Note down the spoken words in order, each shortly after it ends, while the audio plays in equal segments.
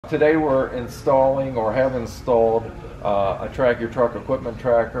Today we're installing or have installed a Track Your Truck equipment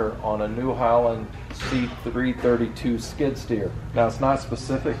tracker on a New Holland C332 skid steer. Now it's not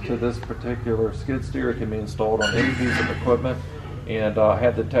specific to this particular skid steer. It can be installed on any piece of equipment, and I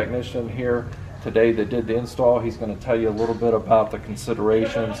had the technician here today that did the install. He's going to tell you a little bit about the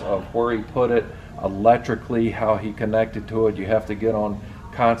considerations of where he put it electrically, how he connected to it. You have to get on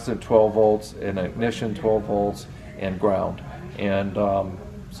constant 12 volts and ignition 12 volts and ground. And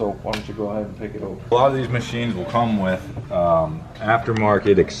so why don't you go ahead and take it over. A lot of these machines will come with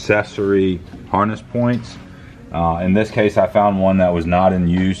aftermarket accessory harness points. In this case, I found one that was not in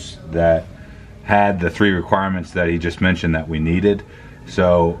use that had the three requirements that he just mentioned that we needed.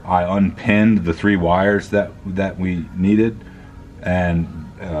 So I unpinned the three wires that we needed and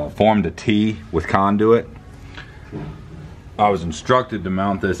formed a T with conduit. I was instructed to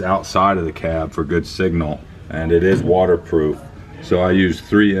mount this outside of the cab for good signal, and it is waterproof. So I used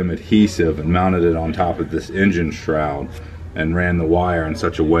 3M adhesive and mounted it on top of this engine shroud and ran the wire in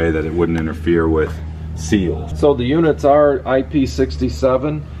such a way that it wouldn't interfere with seals. So the units are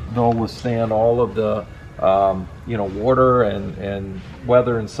IP67. They'll withstand all of the water and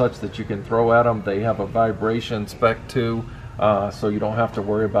weather and such that you can throw at them. They have a vibration spec too, so you don't have to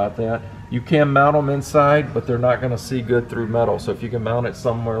worry about that. You can mount them inside, but they're not going to see good through metal. So if you can mount it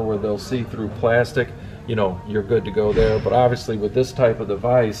somewhere where they'll see through plastic, you're good to go there. But obviously with this type of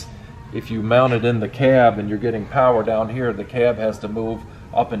device, if you mount it in the cab and you're getting power down here, the cab has to move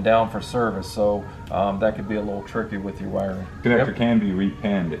up and down for service, so that could be a little tricky with your wiring. Connector can be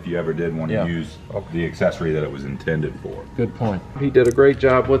repinned if you ever did want to use the accessory that it was intended for. Good point. He did a great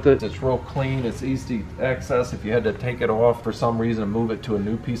job with it. It's real clean, it's easy to access. If you had to take it off for some reason and move it to a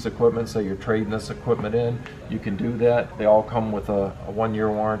new piece of equipment, say you're trading this equipment in, you can do that. They all come with a 1-year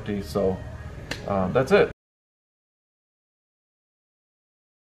warranty, so that's it.